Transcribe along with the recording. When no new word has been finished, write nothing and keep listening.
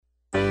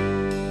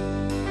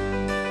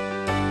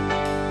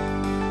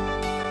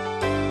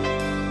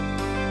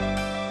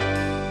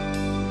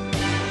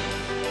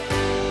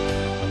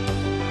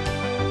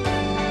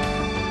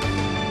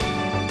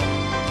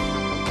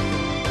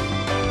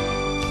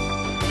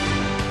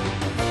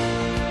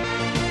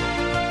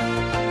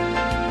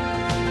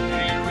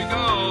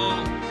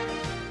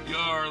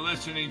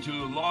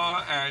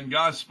and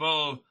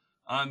Gospel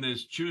on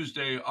this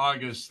Tuesday,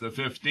 August the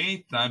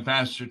 15th. I'm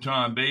Pastor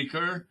Tom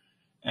Baker,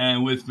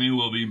 and with me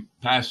will be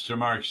Pastor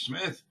Mark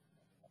Smith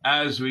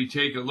as we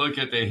take a look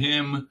at the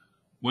hymn,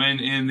 When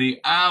in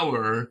the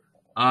Hour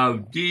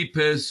of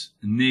Deepest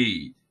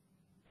Need.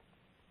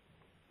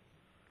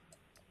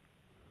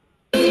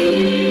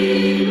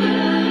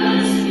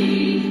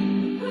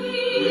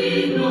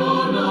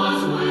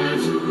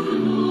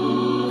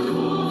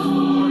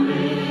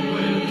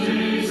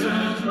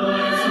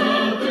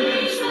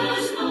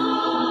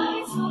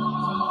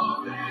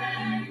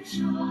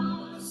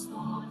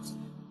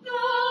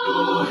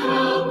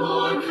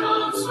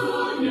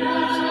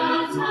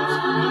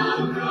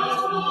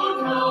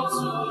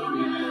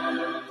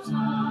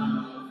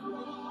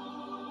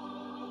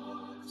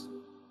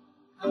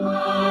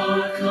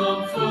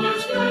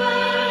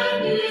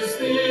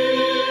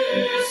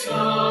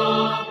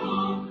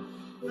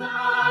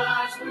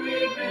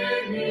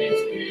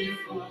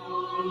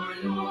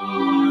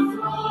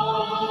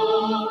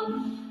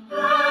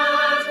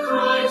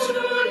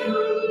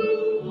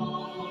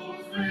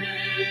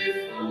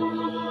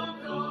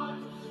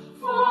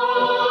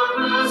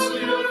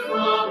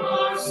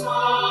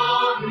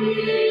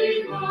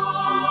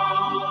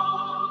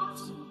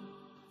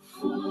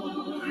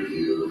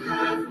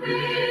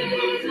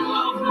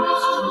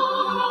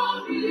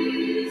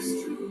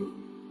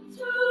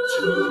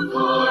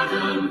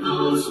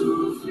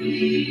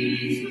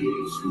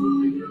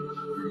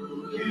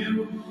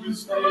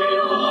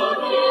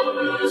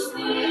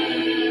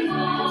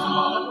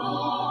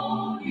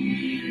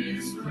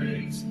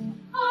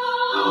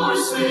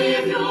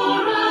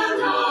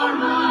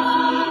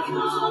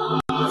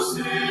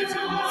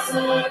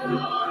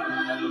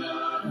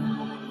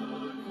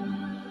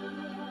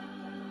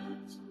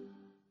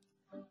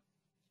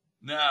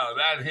 Now,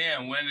 that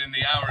hymn, When in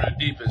the Hour of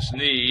Deepest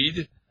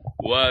Need,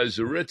 was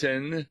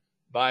written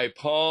by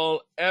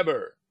Paul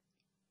Eber.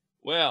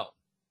 Well,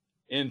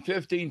 in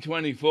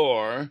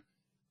 1524,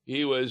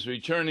 he was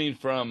returning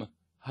from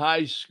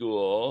high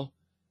school,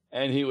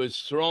 and he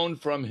was thrown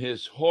from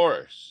his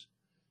horse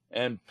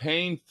and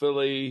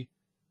painfully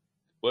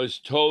was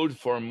towed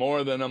for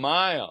more than a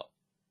mile,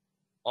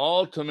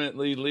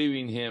 ultimately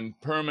leaving him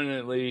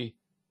permanently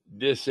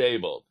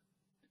disabled.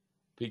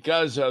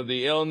 Because of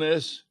the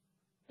illness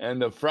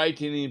and the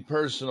frightening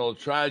personal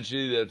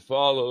tragedy that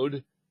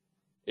followed,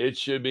 it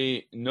should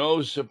be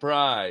no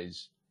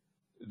surprise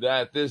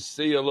that this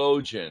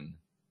theologian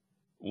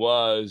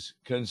was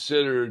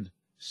considered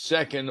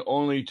second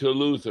only to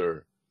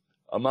Luther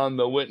among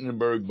the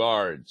Wittenberg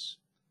bards,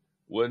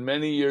 would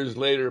many years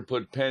later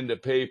put pen to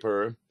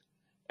paper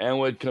and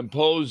would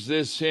compose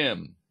this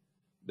hymn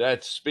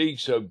that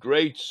speaks of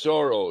great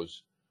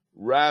sorrows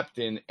wrapped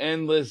in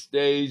endless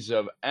days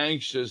of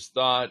anxious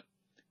thought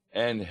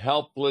and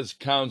helpless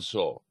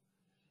counsel,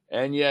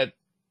 and yet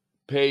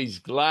pays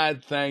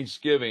glad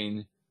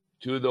thanksgiving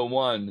to the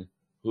one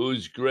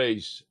whose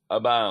grace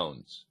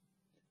abounds.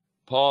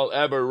 Paul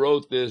Eber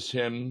wrote this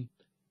hymn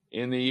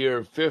in the year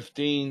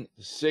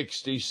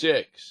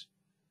 1566,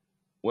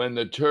 when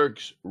the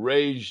Turks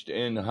raged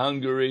in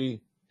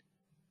Hungary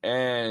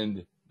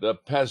and the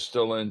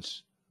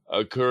pestilence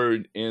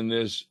occurred in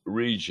this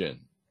region.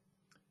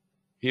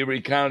 He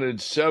recounted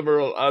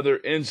several other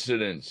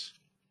incidents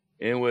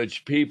in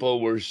which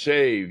people were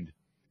saved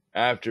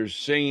after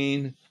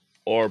singing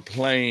or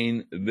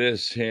playing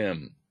this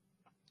hymn.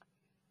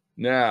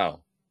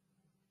 Now,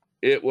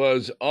 it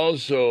was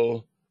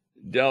also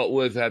dealt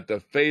with at the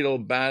fatal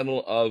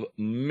Battle of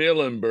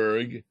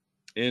Millenberg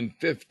in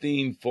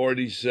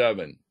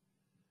 1547.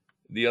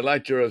 The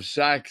Elector of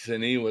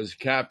Saxony was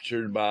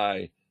captured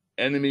by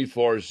enemy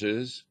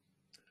forces.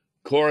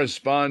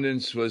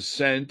 Correspondence was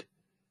sent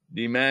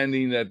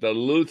demanding that the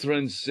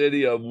Lutheran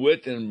city of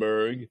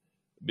Wittenberg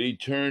be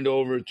turned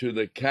over to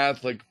the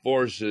Catholic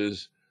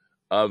forces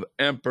of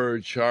Emperor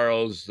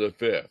Charles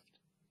V.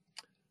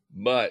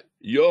 But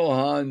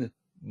Johann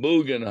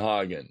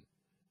Bugenhagen,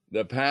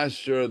 the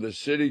pastor of the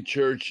city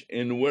church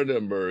in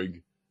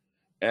Wittenberg,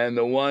 and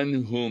the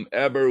one whom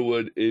Eber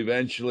would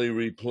eventually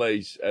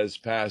replace as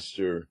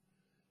pastor,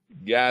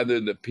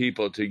 gathered the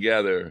people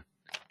together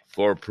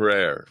for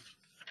prayer.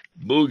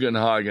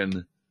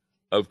 Bugenhagen,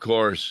 of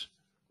course,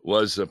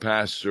 was the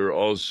pastor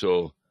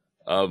also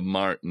of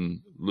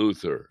Martin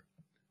Luther.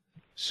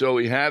 So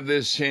we have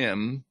this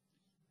hymn,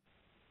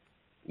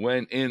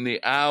 When in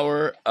the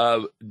Hour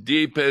of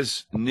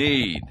Deepest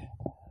Need.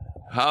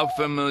 How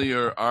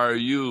familiar are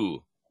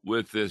you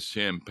with this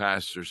hymn,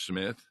 Pastor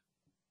Smith?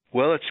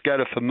 Well, it's got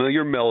a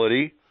familiar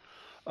melody.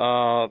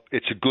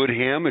 It's a good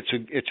hymn.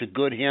 It's a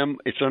good hymn.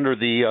 It's under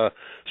the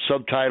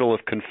subtitle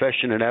of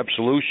Confession and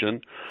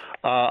Absolution.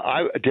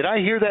 Did I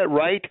hear that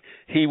right?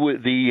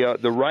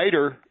 The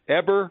writer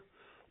Eber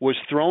was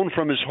thrown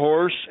from his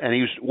horse, and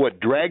he was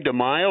dragged a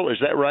mile. Is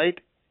that right?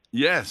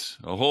 Yes,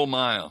 a whole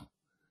mile.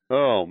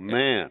 Oh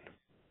man!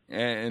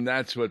 And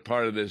that's what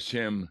part of this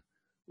hymn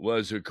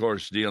was, of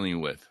course,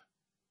 dealing with.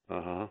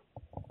 Uh-huh.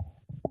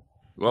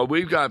 Well,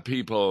 we've got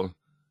people,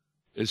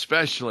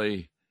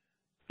 especially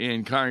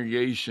in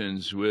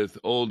congregations with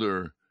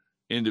older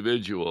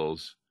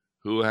individuals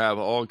who have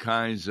all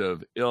kinds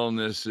of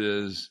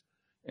illnesses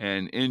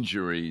and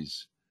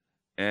injuries,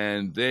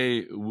 and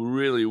they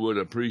really would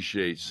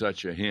appreciate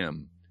such a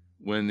hymn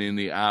when in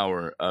the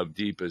hour of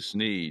deepest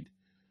need.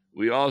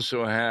 We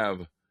also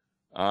have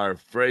our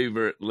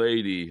favorite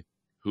lady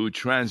who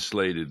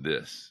translated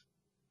this.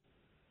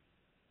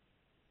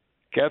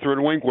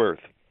 Catherine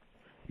Winkworth.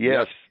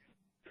 Yes. Yep.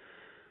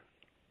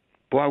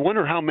 Boy, I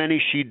wonder how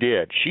many she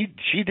did.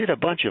 She did a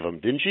bunch of them,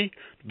 didn't she?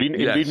 Yes.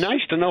 It'd be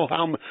nice to know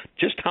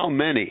just how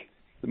many.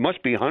 It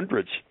must be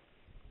hundreds.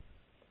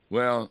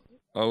 Well,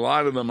 a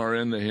lot of them are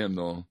in the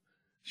hymnal.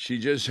 She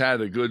just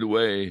had a good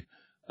way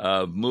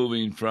of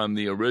moving from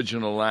the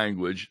original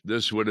language,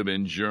 this would have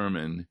been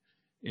German,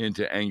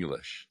 into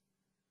English.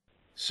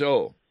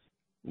 So,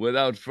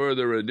 without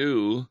further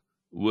ado,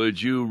 would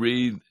you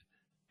read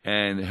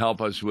and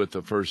help us with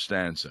the first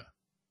stanza?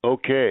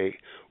 Okay.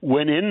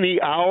 When in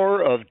the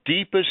hour of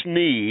deepest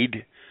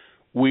need,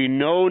 we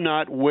know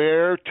not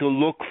where to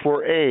look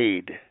for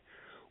aid,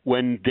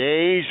 when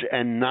days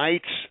and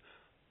nights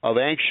of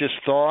anxious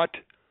thought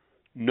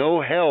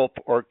no help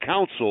or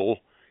counsel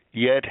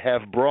yet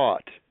have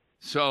brought.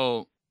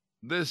 So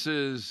this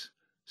is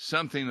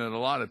something that a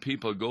lot of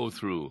people go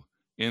through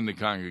in the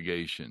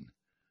congregation.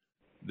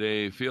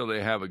 They feel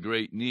they have a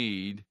great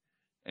need,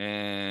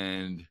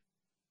 and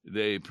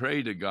they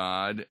pray to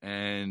God,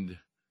 and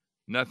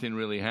nothing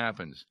really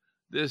happens.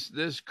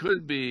 This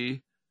could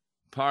be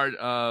part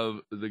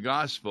of the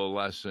gospel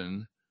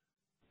lesson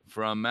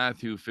from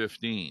Matthew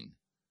 15.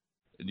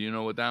 Do you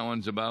know what that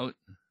one's about?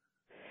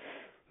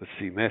 Let's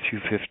see, Matthew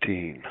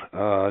 15.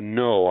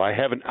 No, I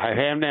haven't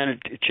had a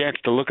chance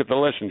to look at the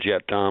lessons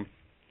yet, Tom.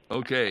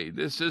 Okay,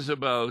 this is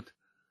about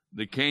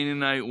the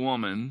Canaanite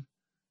woman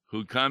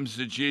who comes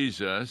to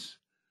Jesus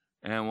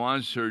and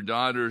wants her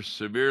daughter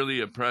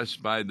severely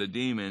oppressed by the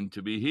demon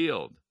to be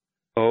healed.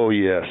 Oh,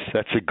 yes,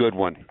 that's a good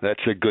one.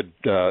 That's a good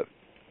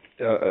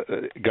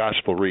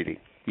gospel reading.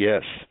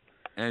 Yes.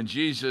 And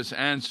Jesus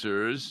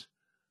answers,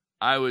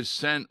 I was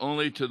sent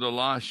only to the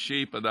lost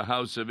sheep of the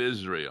house of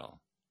Israel.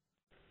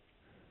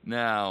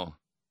 Now,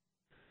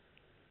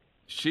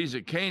 she's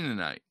a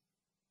Canaanite.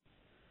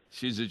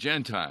 She's a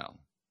Gentile.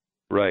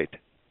 Right.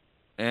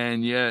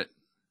 And yet,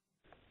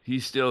 he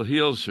still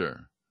heals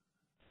her.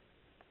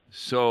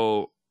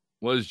 So,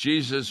 was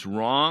Jesus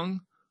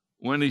wrong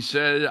when he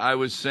said, I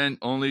was sent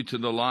only to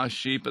the lost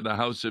sheep of the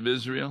house of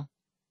Israel?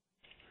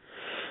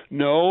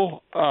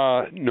 No,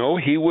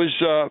 he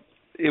was,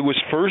 it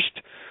was first,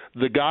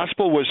 the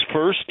gospel was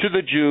first to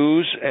the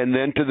Jews and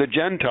then to the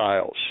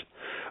Gentiles.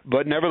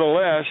 But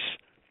nevertheless,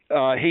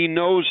 he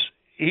knows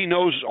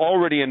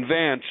already in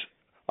advance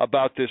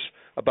about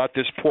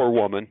this poor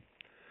woman,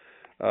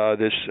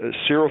 this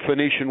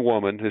Syrophoenician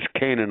woman, this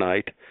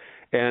Canaanite,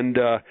 and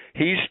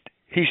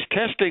he's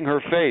testing her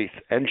faith,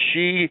 and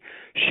she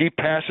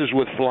passes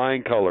with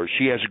flying colors.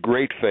 She has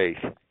great faith.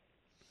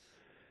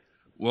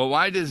 Well,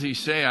 why does he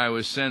say, I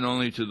was sent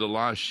only to the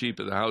lost sheep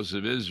of the house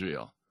of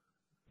Israel?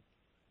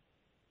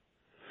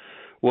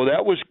 Well,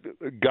 that was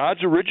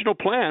God's original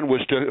plan,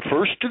 was to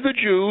first to the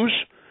Jews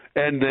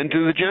and then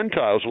to the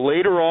Gentiles.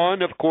 Later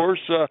on, of course,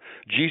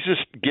 Jesus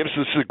gives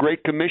us the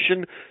Great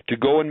Commission to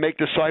go and make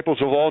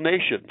disciples of all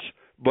nations.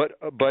 But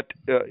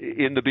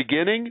in the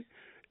beginning,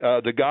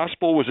 the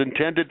gospel was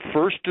intended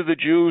first to the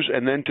Jews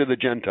and then to the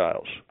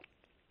Gentiles.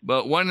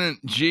 But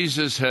wouldn't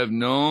Jesus have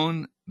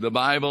known the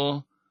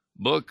Bible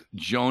book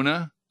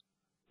Jonah,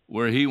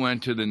 where he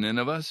went to the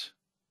Ninevites?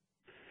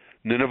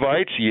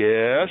 Ninevites,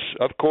 yes,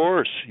 of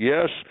course,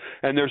 yes.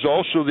 And there's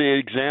also the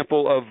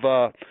example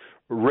of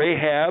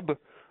Rahab.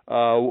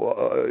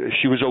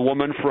 She was a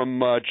woman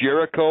from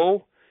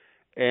Jericho,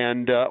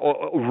 and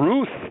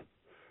Ruth.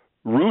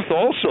 Ruth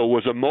also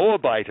was a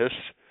Moabitess,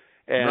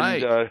 and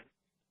right.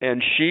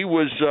 And she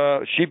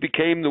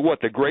became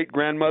the great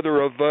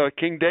grandmother of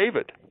King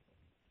David.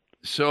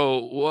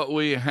 So what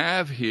we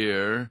have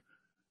here,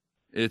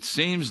 it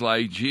seems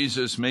like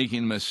Jesus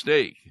making a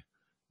mistake,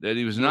 that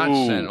he was not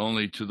sent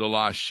only to the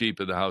lost sheep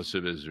of the house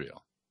of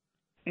Israel.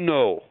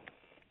 No,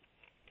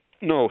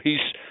 he's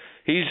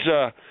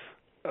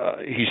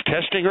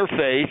testing her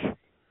faith,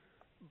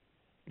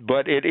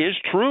 but it is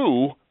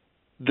true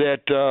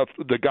that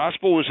the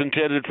gospel was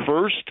intended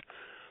first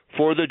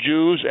for the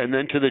Jews and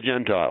then to the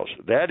Gentiles.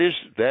 That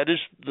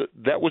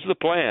was the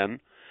plan,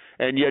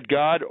 and yet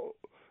God,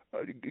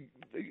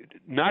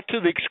 not to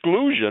the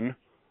exclusion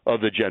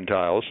of the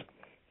Gentiles.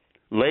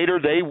 Later,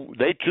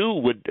 they too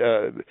would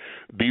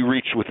be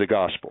reached with the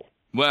gospel.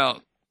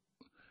 Well,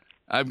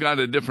 I've got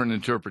a different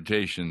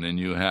interpretation than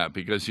you have,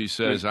 because he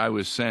says, I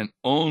was sent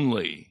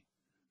only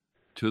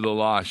to the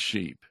lost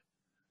sheep.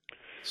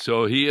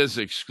 So he is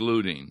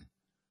excluding.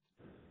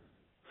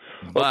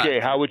 But okay,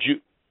 how would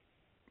you...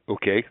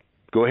 Okay,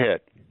 go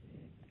ahead.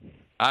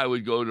 I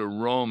would go to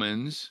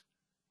Romans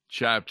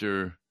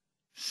chapter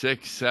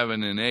 6,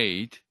 7, and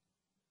 8,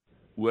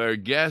 where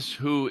guess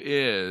who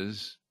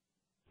is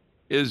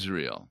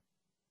Israel?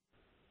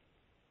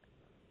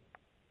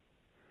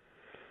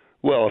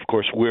 Well, of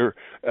course, we're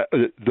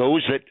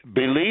those that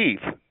believe.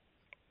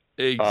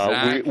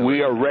 Exactly.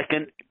 We are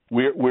reckoned.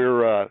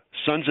 We're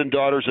sons and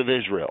daughters of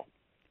Israel.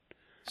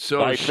 So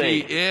by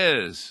she faith.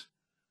 is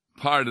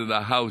part of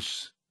the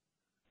house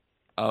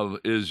of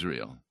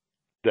Israel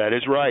That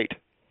is right.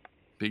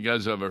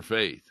 because of her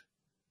faith.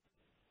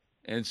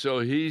 And so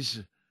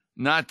he's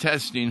not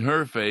testing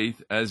her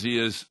faith as he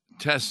is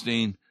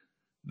testing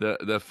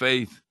the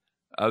faith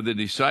of the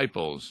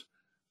disciples,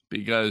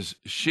 because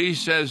she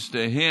says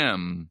to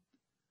him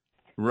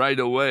right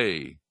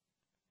away,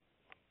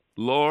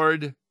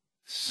 Lord,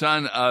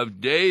 Son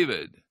of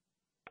David.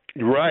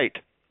 Right.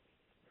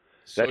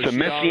 So That's a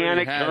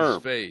messianic has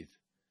term. Faith.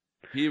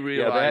 He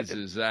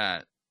realizes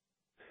that.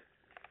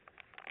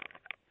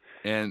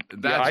 And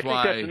that's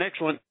why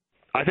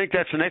I think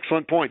that's an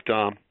excellent point,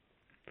 Tom.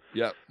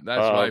 Yep,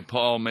 that's why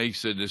Paul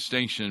makes a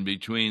distinction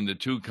between the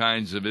two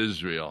kinds of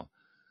Israel.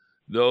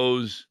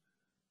 Those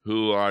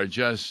who are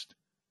just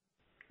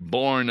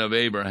born of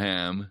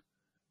Abraham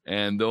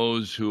and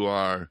those who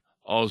are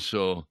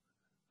also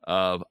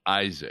of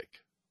Isaac.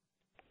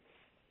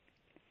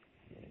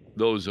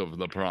 Those of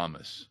the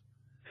promise.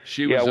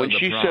 She was of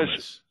the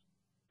promise.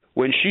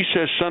 When she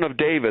says son of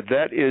David,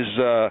 that's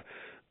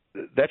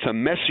a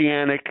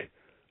messianic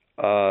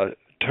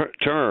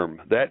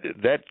term.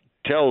 That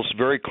tells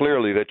very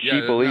clearly that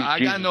she believes I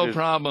Jesus got no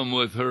problem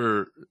with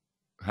her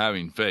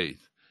having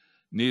faith.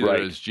 Neither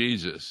is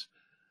Jesus.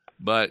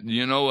 But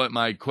you know what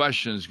my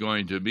question is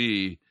going to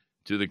be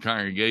to the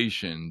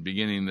congregation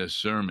beginning this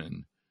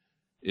sermon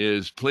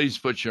is, please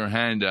put your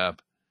hand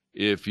up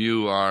if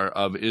you are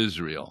of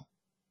Israel.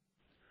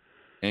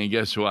 And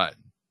guess what?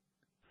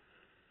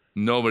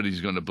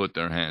 Nobody's going to put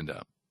their hand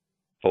up.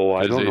 Oh,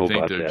 I don't know about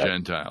that. Because they think they're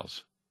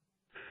Gentiles.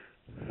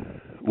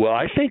 Well,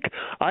 I think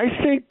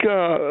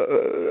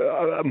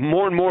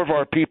more and more of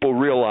our people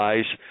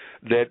realize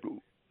that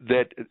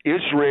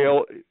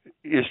Israel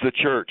is the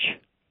church.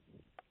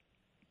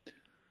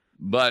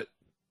 But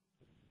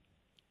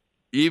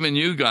even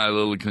you got a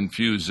little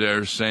confused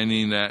there,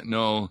 saying that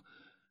no,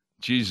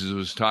 Jesus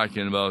was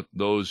talking about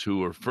those who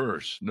were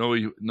first. No,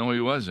 he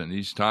wasn't.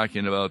 He's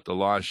talking about the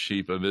lost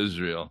sheep of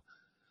Israel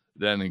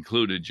that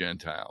included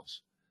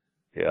Gentiles.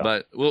 Yeah.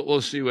 But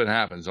we'll see what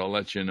happens. I'll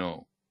let you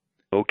know.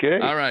 Okay.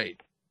 All right.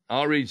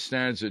 I'll read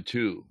stanza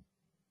 2.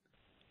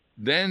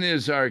 Then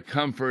is our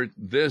comfort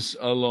this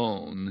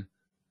alone,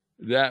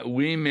 that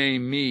we may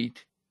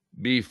meet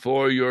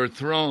before your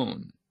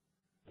throne.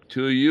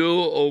 To you,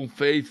 O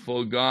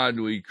faithful God,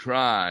 we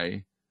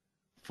cry,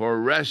 for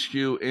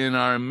rescue in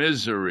our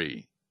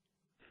misery.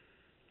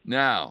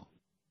 Now,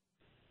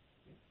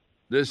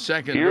 this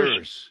second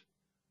verse,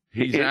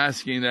 he's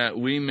asking that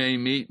we may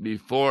meet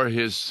before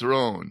his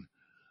throne.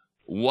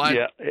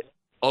 What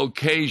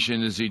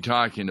occasion is he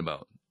talking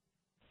about?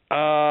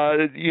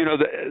 I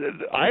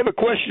have a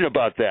question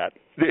about that.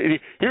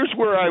 Here's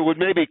where I would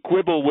maybe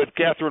quibble with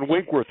Catherine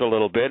Winkworth a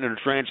little bit in her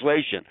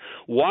translation.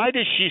 Why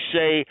does she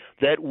say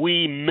that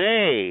we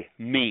may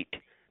meet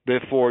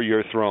before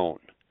your throne?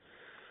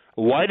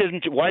 Why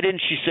didn't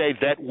she say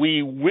that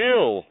we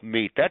will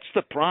meet? That's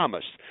the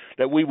promise,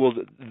 that we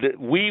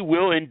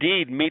will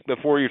indeed meet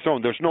before your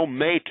throne. There's no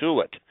may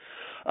to it.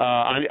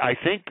 I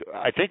think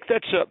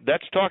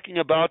that's talking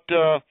about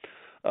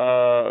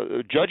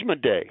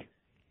Judgment Day.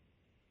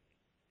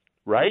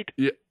 Right?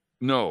 Yeah,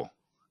 no.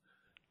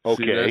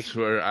 Okay. See, that's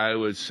where I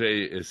would say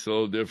it's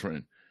so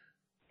different.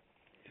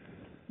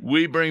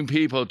 We bring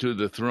people to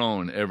the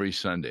throne every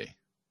Sunday.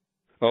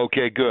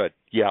 Okay, good.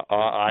 Yeah,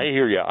 I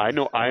hear you. I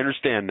know. I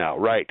understand now.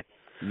 Right.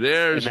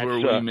 There's where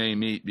we may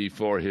meet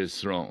before his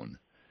throne.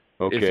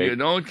 Okay. If you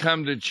don't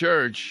come to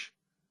church,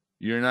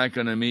 you're not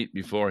going to meet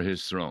before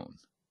his throne.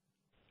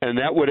 And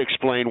that would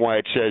explain why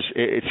it says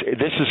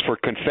this is for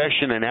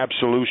confession and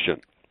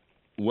absolution.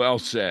 Well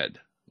said.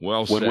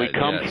 Well said.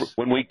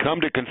 When we come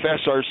to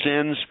confess our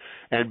sins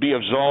and be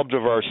absolved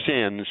of our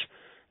sins,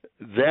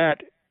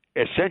 that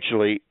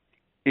essentially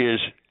is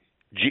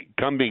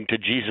coming to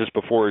Jesus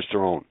before his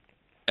throne.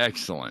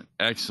 Excellent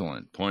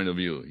point of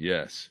view.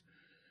 Yes,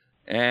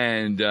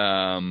 and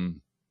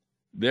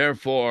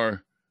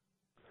therefore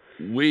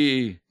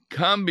we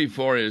come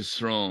before his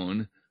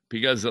throne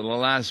because of the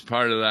last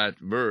part of that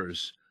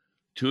verse.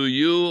 To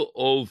you,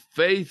 O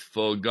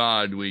faithful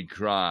God, we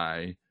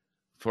cry,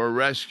 for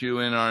rescue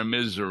in our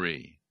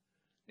misery.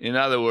 In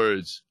other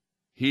words,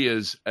 he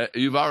is,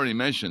 you've already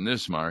mentioned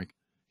this, Mark,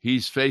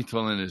 he's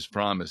faithful in his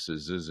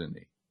promises, isn't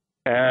he?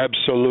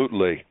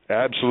 Absolutely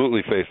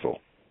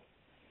faithful.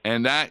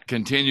 And that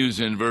continues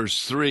in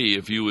verse 3,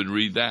 if you would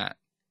read that.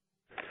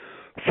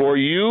 For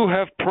you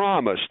have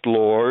promised,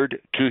 Lord,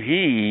 to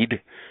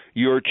heed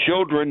your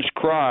children's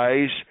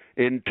cries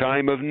in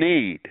time of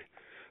need.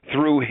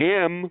 Through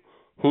him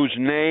whose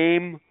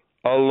name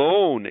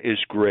alone is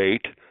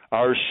great,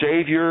 our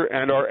Savior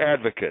and our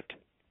Advocate.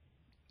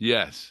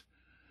 Yes.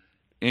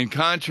 In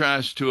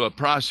contrast to a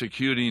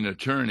prosecuting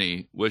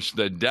attorney, which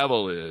the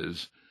devil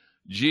is,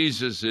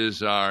 Jesus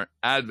is our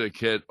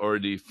advocate or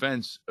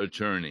defense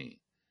attorney,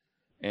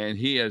 and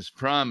he has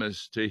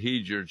promised to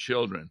heed your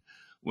children.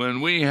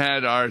 when we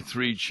had our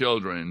 3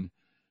 children,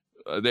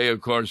 they,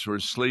 of course, were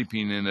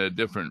sleeping in a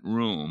different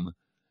room.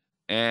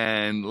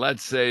 And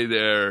let's say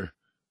they're,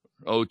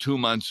 2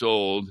 months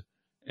old,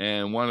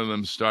 and one of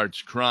them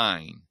starts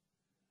crying.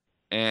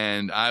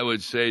 And I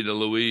would say to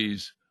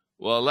Louise,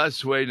 well,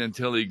 let's wait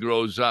until he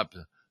grows up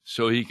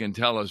so he can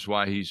tell us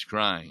why he's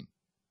crying.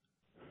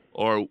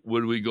 Or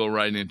would we go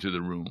right into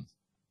the room?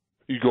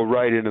 You go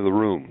right into the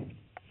room.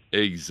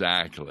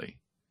 Exactly.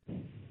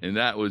 And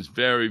that was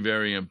very,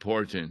 very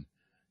important.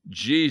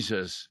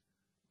 Jesus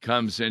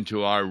comes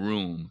into our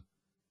room,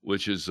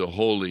 which is the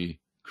holy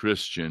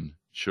Christian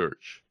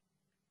church,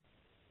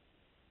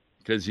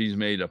 because he's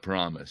made a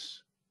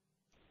promise.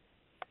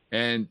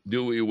 And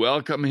do we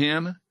welcome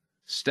him?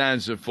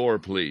 Stanza 4,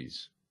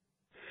 please.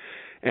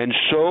 And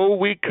so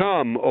we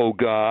come, O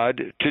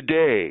God,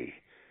 today,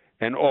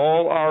 and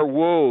all our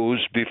woes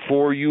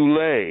before you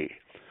lay.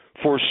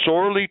 For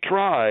sorely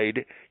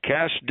tried,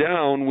 cast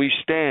down we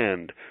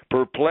stand,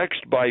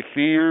 perplexed by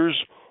fears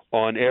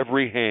on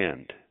every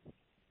hand.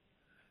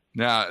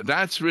 Now,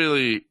 that's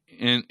really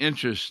an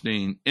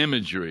interesting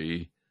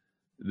imagery,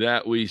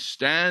 that we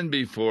stand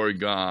before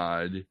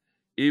God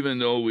even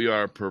though we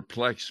are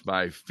perplexed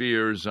by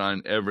fears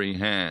on every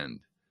hand.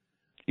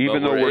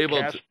 Even though we're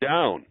cast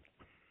down.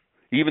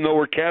 Even though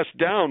we're cast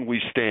down,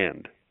 we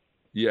stand.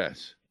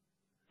 Yes.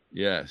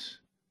 Yes.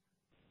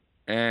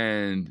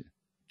 And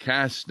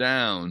cast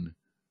down,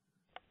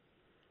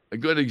 a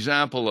good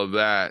example of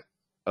that,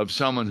 of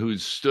someone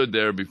who's stood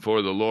there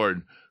before the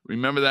Lord.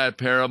 Remember that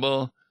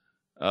parable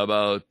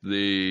about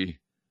the,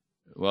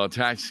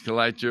 tax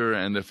collector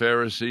and the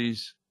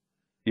Pharisees?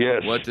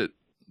 Yes. What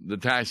the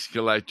tax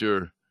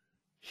collector,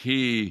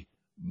 he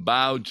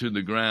bowed to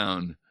the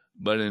ground,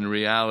 but in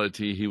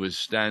reality he was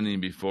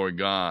standing before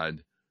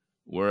God,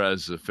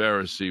 whereas the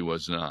Pharisee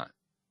was not.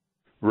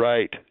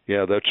 Right.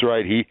 Yeah, that's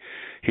right.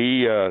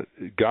 He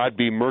God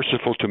be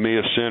merciful to me,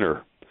 a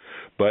sinner.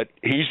 But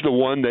he's the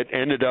one that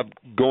ended up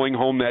going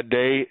home that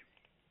day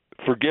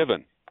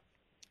forgiven.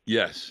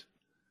 Yes,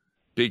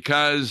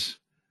 because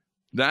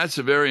that's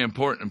a very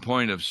important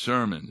point of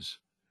sermons.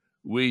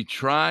 We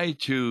try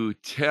to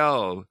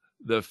tell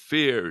the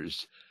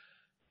fears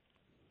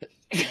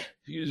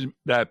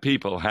that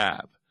people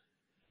have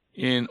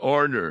in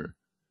order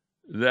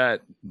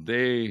that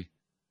they,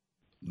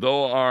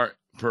 though are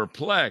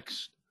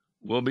perplexed,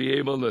 will be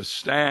able to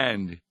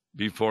stand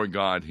before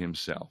God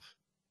himself.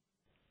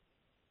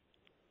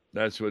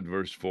 That's what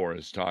verse 4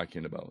 is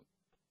talking about.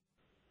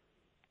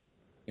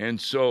 And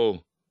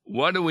so,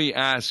 what do we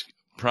ask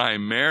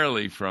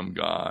primarily from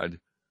God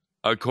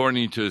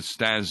according to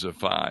stanza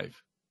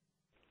 5?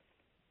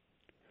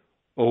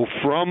 Oh,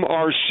 from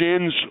our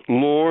sins,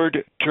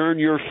 Lord, turn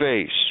your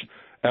face.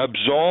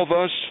 Absolve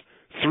us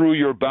through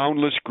your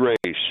boundless grace.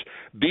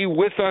 Be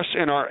with us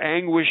in our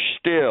anguish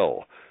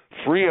still.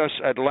 Free us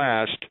at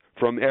last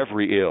from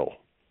every ill.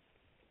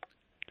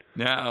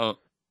 Now,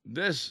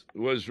 this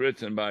was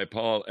written by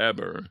Paul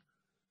Eber,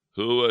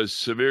 who was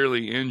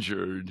severely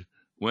injured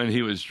when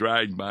he was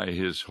dragged by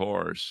his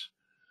horse.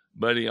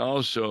 But he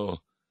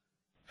also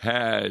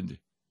had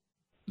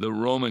the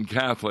Roman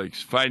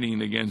Catholics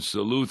fighting against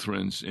the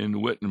Lutherans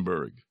in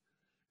Wittenberg.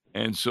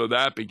 And so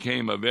that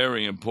became a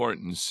very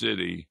important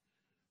city.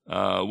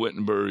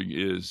 Wittenberg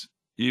is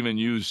even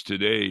used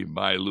today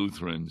by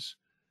Lutherans.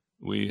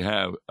 We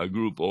have a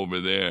group over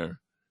there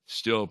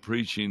still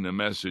preaching the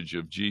message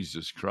of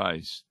Jesus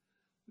Christ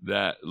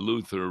that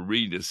Luther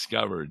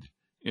rediscovered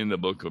in the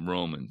book of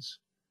Romans.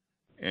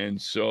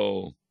 And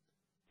so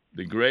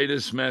the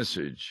greatest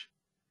message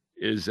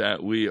is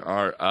that we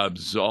are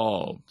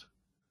absolved.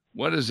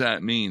 What does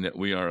that mean, that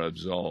we are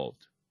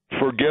absolved?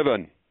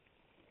 Forgiven.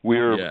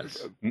 We're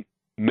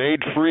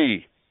made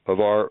free of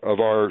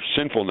our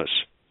sinfulness.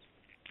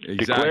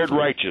 Exactly. Declared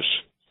righteous.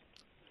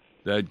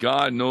 That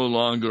God no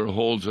longer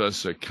holds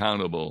us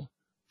accountable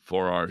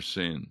for our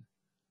sin.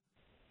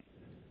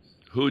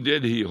 Who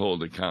did he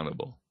hold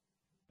accountable?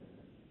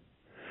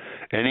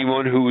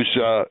 Anyone who's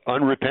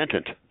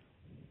unrepentant.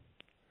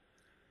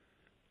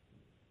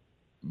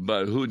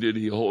 But who did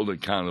he hold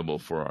accountable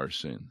for our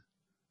sin?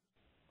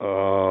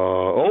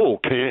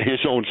 His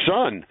own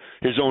son.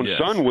 His own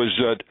son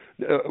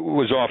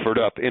was offered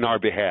up in our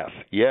behalf.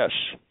 Yes.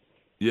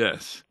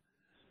 Yes.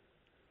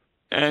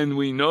 And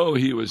we know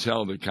he was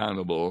held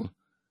accountable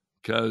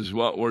because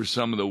what were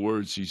some of the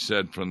words he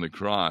said from the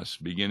cross,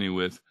 beginning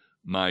with,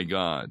 my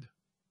God?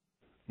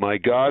 My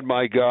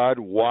God,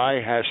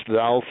 why hast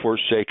thou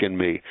forsaken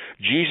me?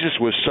 Jesus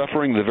was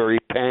suffering the very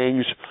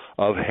pangs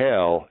of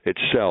hell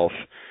itself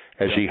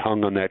as he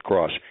hung on that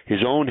cross. His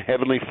own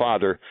heavenly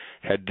Father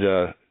had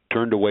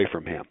turned away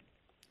from him.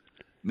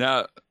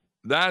 Now,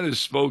 that is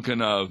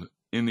spoken of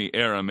in the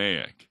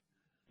Aramaic.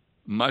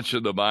 Much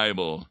of the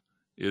Bible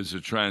is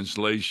a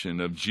translation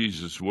of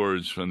Jesus'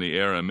 words from the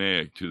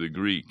Aramaic to the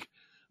Greek.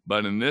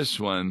 But in this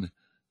one,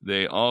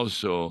 they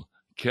also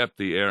kept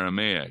the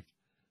Aramaic.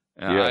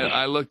 And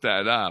I looked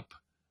that up,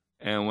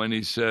 and when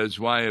he says,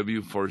 why have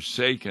you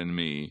forsaken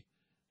me,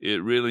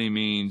 it really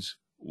means,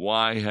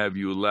 why have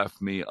you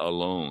left me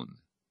alone?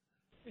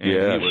 and he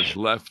Yes. was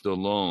left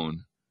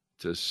alone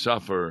to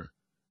suffer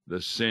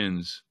the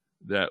sins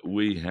that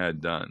we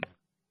had done.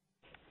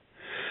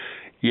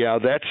 Yeah,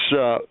 that's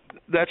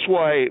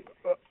why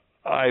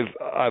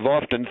I've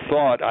often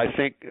thought, I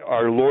think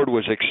our Lord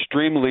was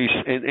extremely,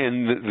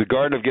 in the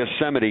Garden of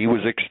Gethsemane, he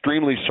was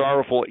extremely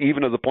sorrowful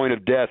even to the point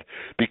of death,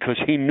 because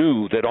he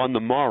knew that on the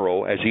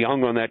morrow, as he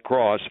hung on that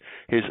cross,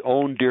 his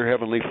own dear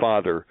Heavenly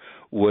Father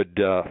would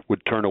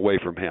turn away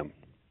from him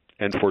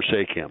and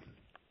forsake him.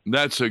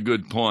 That's a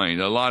good point.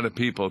 A lot of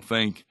people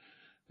think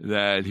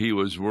that he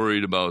was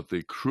worried about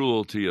the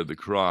cruelty of the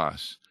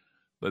cross,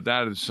 but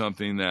that is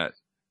something that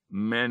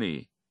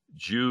many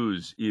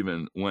Jews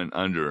even went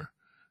under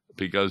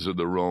because of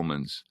the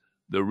Romans.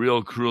 The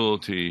real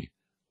cruelty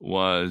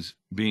was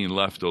being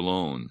left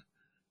alone.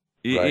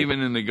 Right.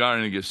 Even in the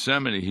Garden of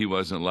Gethsemane, he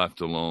wasn't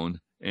left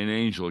alone. An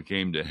angel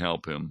came to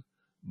help him,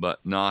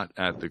 but not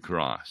at the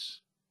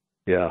cross.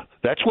 Yeah,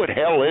 that's what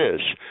hell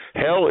is.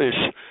 Hell is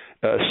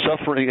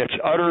suffering. It's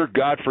utter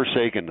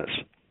God-forsakenness.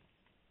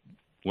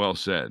 Well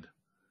said.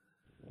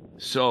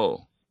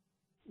 So,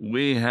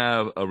 we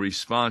have a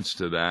response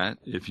to that,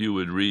 if you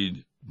would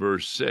read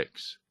verse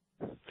 6.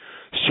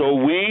 So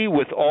we,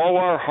 with all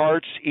our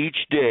hearts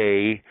each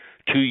day,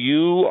 to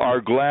you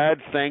our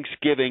glad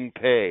thanksgiving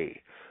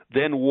pay.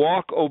 Then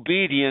walk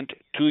obedient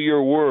to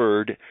your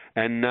word,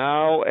 and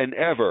now and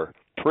ever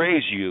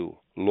praise you,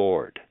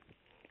 Lord.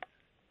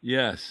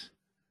 Yes.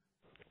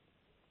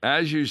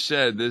 As you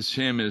said, this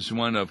hymn is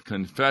one of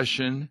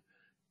confession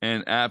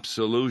and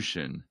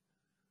absolution,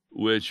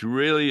 which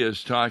really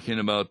is talking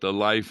about the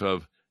life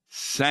of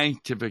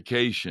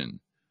sanctification,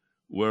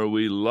 where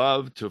we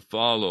love to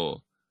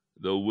follow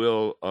the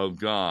will of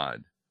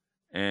God.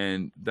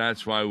 And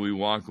that's why we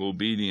walk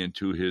obedient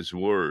to his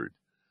word.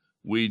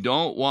 We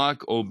don't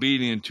walk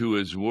obedient to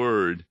his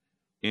word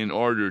in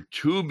order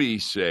to be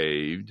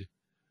saved.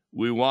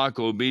 We walk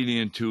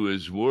obedient to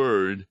his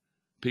word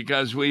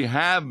because we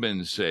have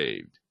been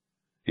saved.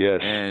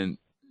 Yes. And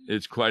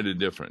it's quite a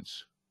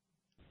difference.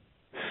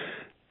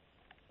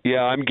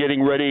 Yeah, I'm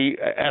getting ready.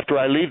 After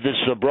I leave this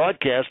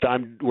broadcast,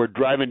 we're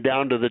driving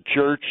down to the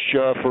church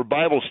for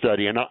Bible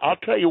study. And I'll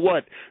tell you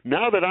what,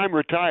 now that I'm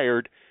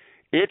retired,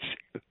 it's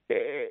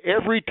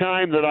every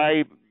time that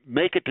I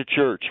make it to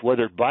church,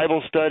 whether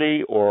Bible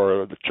study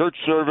or the church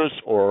service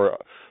or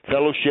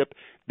fellowship,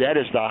 that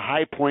is the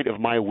high point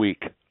of my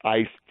week.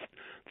 I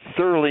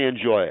thoroughly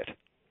enjoy it,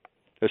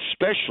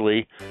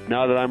 especially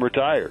now that I'm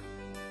retired.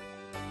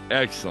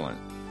 Excellent.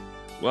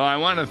 Well, I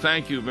want to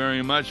thank you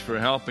very much for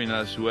helping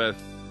us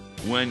with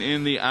When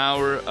in the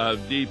Hour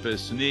of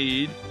Deepest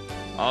Need.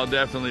 I'll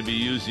definitely be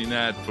using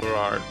that for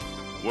our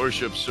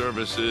worship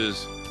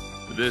services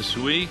this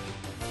week.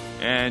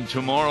 And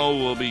tomorrow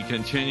we'll be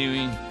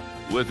continuing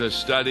with a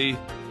study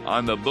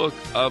on the book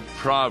of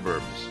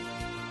Proverbs.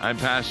 I'm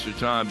Pastor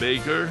Tom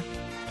Baker,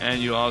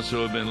 and you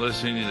also have been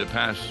listening to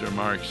Pastor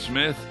Mark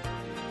Smith.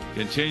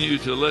 Continue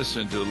to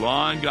listen to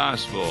Law and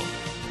Gospel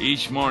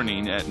each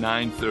morning at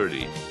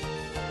 9:30.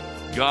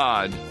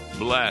 God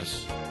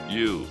bless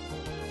you.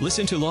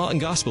 Listen to Law and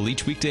Gospel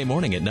each weekday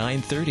morning at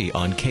 9:30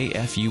 on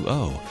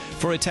KFUO.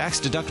 For a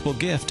tax-deductible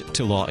gift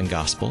to Law and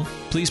Gospel,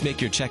 please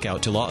make your check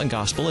out to Law and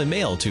Gospel and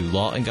mail to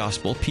Law and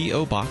Gospel,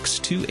 P.O. Box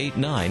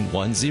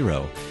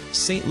 28910,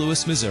 St.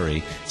 Louis,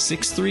 Missouri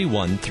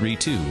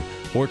 63132,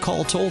 or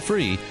call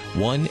toll-free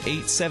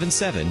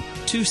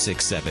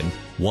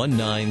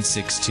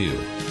 1-877-267-1962.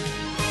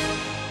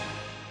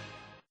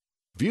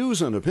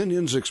 Views and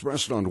opinions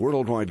expressed on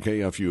Worldwide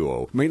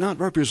KFUO may not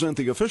represent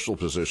the official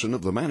position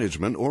of the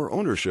management or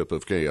ownership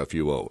of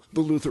KFUO, the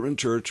Lutheran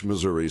Church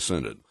Missouri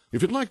Synod.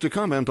 If you'd like to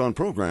comment on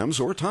programs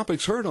or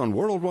topics heard on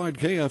Worldwide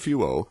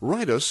KFUO,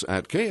 write us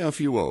at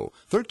KFUO,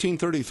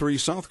 1333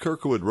 South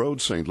Kirkwood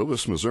Road, St.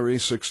 Louis, Missouri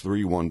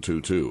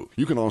 63122.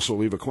 You can also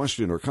leave a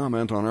question or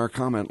comment on our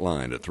comment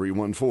line at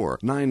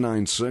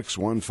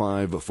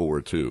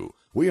 314-996-1542.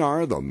 We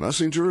are the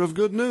messenger of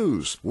good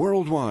news,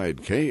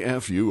 Worldwide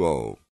KFUO.